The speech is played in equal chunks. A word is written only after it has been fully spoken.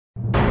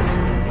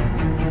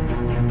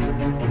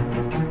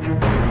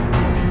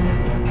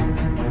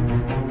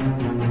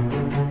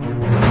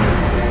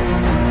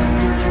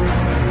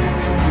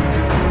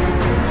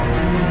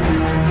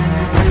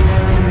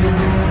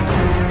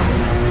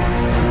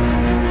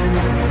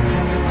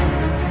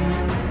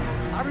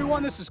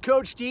This is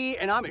Coach D,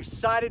 and I'm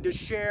excited to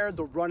share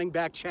the running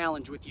back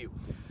challenge with you.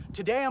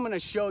 Today I'm going to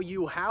show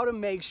you how to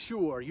make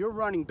sure your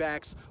running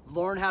backs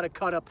learn how to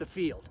cut up the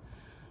field.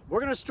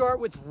 We're going to start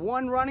with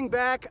one running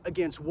back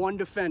against one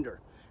defender,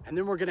 and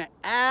then we're going to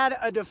add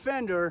a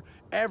defender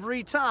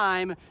every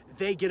time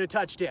they get a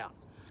touchdown.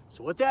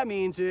 So what that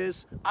means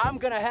is I'm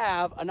going to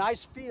have a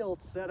nice field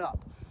set up.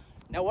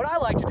 Now what I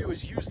like to do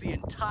is use the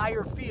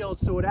entire field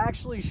so it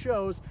actually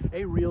shows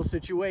a real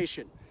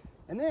situation.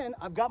 And then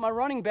I've got my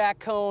running back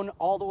cone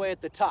all the way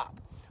at the top.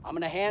 I'm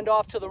going to hand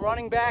off to the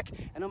running back,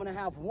 and I'm going to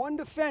have one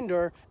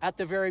defender at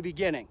the very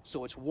beginning,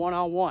 so it's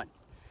one-on-one.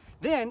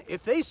 Then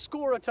if they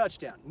score a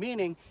touchdown,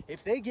 meaning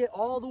if they get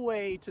all the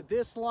way to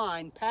this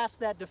line past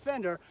that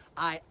defender,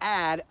 I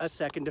add a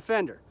second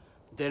defender,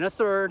 then a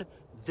third,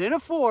 then a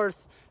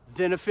fourth,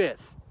 then a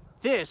fifth.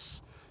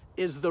 This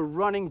is the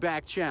running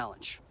back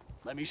challenge.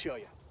 Let me show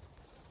you.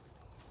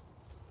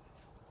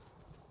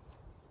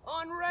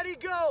 On, ready,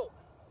 go!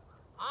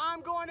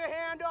 I'm going to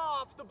hand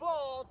off the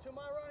ball to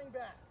my running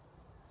back.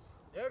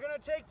 They're going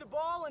to take the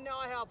ball, and now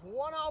I have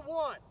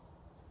one-on-one.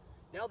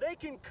 Now they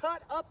can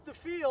cut up the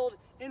field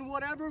in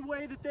whatever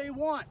way that they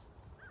want.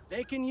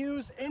 They can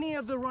use any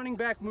of the running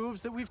back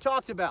moves that we've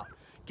talked about.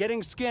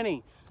 Getting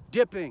skinny,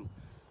 dipping,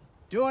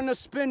 doing a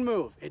spin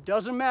move. It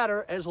doesn't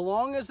matter as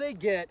long as they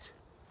get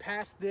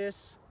past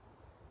this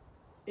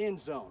end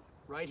zone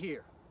right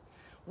here.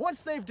 Once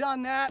they've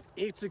done that,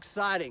 it's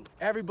exciting.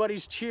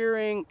 Everybody's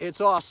cheering.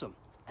 It's awesome.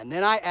 And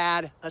then I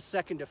add a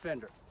second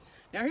defender.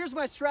 Now here's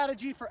my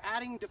strategy for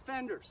adding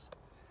defenders.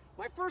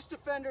 My first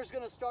defender is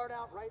going to start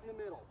out right in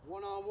the middle,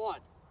 one-on-one.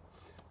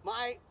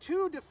 My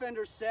two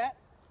defender set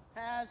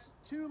has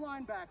two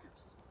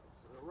linebackers.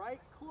 They're right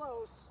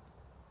close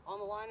on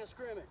the line of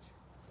scrimmage,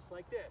 just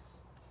like this.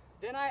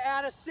 Then I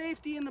add a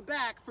safety in the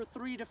back for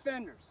three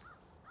defenders.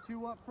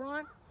 Two up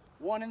front,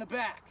 one in the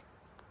back.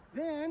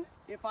 Then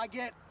if I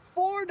get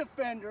four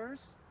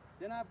defenders,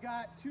 then I've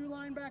got two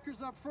linebackers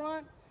up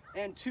front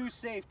and two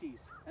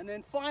safeties. And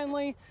then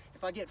finally,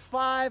 if I get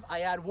five, I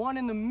add one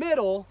in the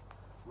middle,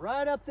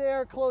 right up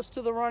there close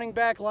to the running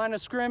back line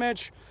of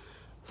scrimmage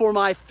for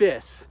my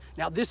fifth.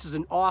 Now this is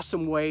an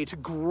awesome way to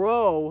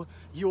grow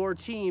your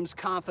team's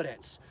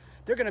confidence.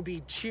 They're gonna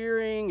be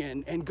cheering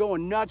and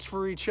going nuts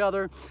for each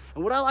other.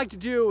 And what I like to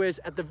do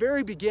is at the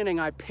very beginning,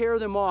 I pair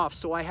them off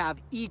so I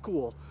have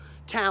equal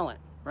talent.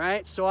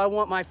 Right? So I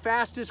want my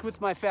fastest with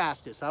my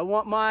fastest. I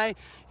want my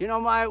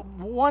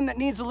one that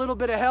needs a little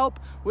bit of help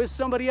with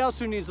somebody else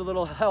who needs a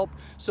little help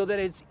so that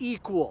it's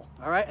equal.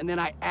 All right? And then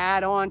I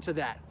add on to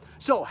that.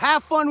 So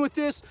have fun with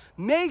this.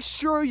 Make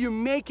sure you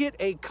make it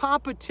a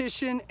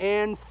competition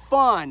and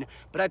fun.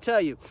 But I tell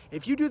you,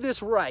 if you do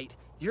this right,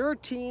 your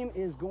team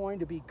is going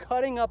to be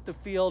cutting up the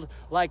field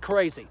like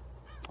crazy.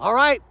 All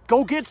right,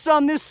 go get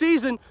some this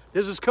season.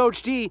 This is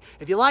Coach D.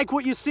 If you like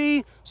what you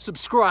see,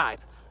 subscribe.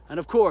 And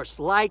of course,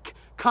 like,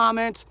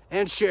 comment,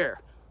 and share.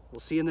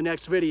 We'll see you in the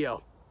next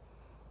video.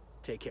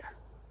 Take care.